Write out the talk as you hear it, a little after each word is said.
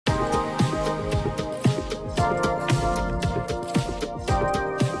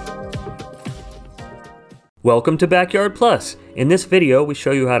Welcome to Backyard Plus. In this video, we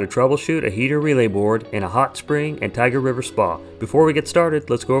show you how to troubleshoot a heater relay board in a hot spring and Tiger River spa. Before we get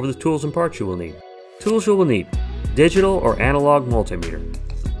started, let's go over the tools and parts you will need. Tools you will need: digital or analog multimeter.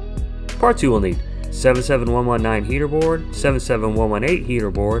 Parts you will need: 77119 heater board, 77118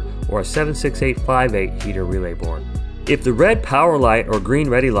 heater board, or a 76858 heater relay board. If the red power light or green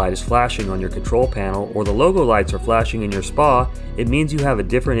ready light is flashing on your control panel or the logo lights are flashing in your spa, it means you have a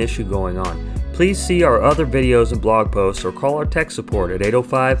different issue going on. Please see our other videos and blog posts or call our tech support at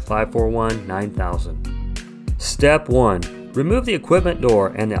 805-541-9000. Step 1. Remove the equipment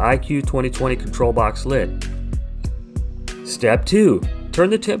door and the IQ 2020 control box lid. Step 2. Turn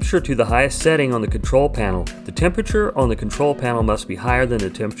the temperature to the highest setting on the control panel. The temperature on the control panel must be higher than the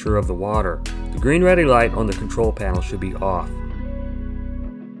temperature of the water. The green ready light on the control panel should be off.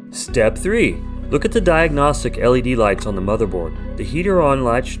 Step 3. Look at the diagnostic LED lights on the motherboard. The heater on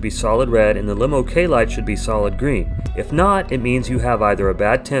light should be solid red and the limo K light should be solid green. If not, it means you have either a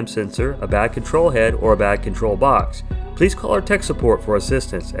bad temp sensor, a bad control head, or a bad control box. Please call our tech support for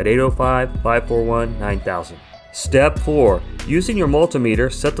assistance at 805-541-9000. Step 4. Using your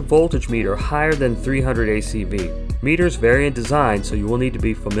multimeter, set the voltage meter higher than 300 ACV. Meters vary in design, so you will need to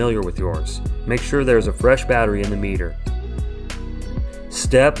be familiar with yours. Make sure there is a fresh battery in the meter.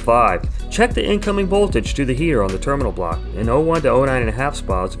 Step 5. Check the incoming voltage to the heater on the terminal block. In 01 to 09.5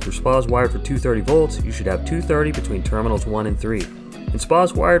 spas, if your spa is wired for 230 volts, you should have 230 between terminals 1 and 3. In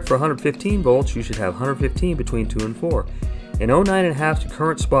spas wired for 115 volts, you should have 115 between 2 and 4. In 09.5 to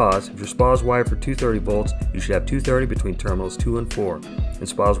current spas, if your spa is wired for 230 volts, you should have 230 between terminals 2 and 4. In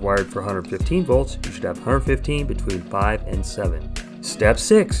spas wired for 115 volts, you should have 115 between 5 and 7. Step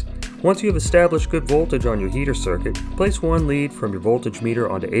 6. Once you have established good voltage on your heater circuit, place one lead from your voltage meter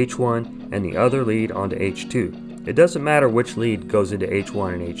onto H1 and the other lead onto H2. It doesn't matter which lead goes into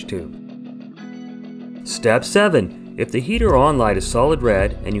H1 and H2. Step 7. If the heater on light is solid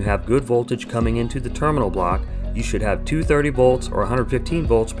red and you have good voltage coming into the terminal block, you should have 230 volts or 115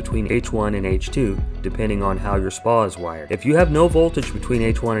 volts between H1 and H2, depending on how your spa is wired. If you have no voltage between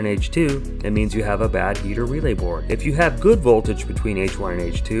H1 and H2, it means you have a bad heater relay board. If you have good voltage between H1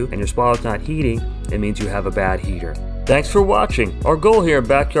 and H2 and your spa is not heating, it means you have a bad heater. Thanks for watching. Our goal here at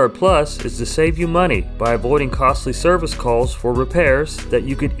Backyard Plus is to save you money by avoiding costly service calls for repairs that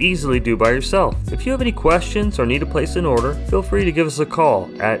you could easily do by yourself. If you have any questions or need to place an order, feel free to give us a call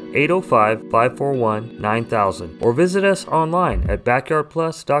at 805-541-9000 or visit us online at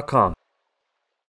backyardplus.com.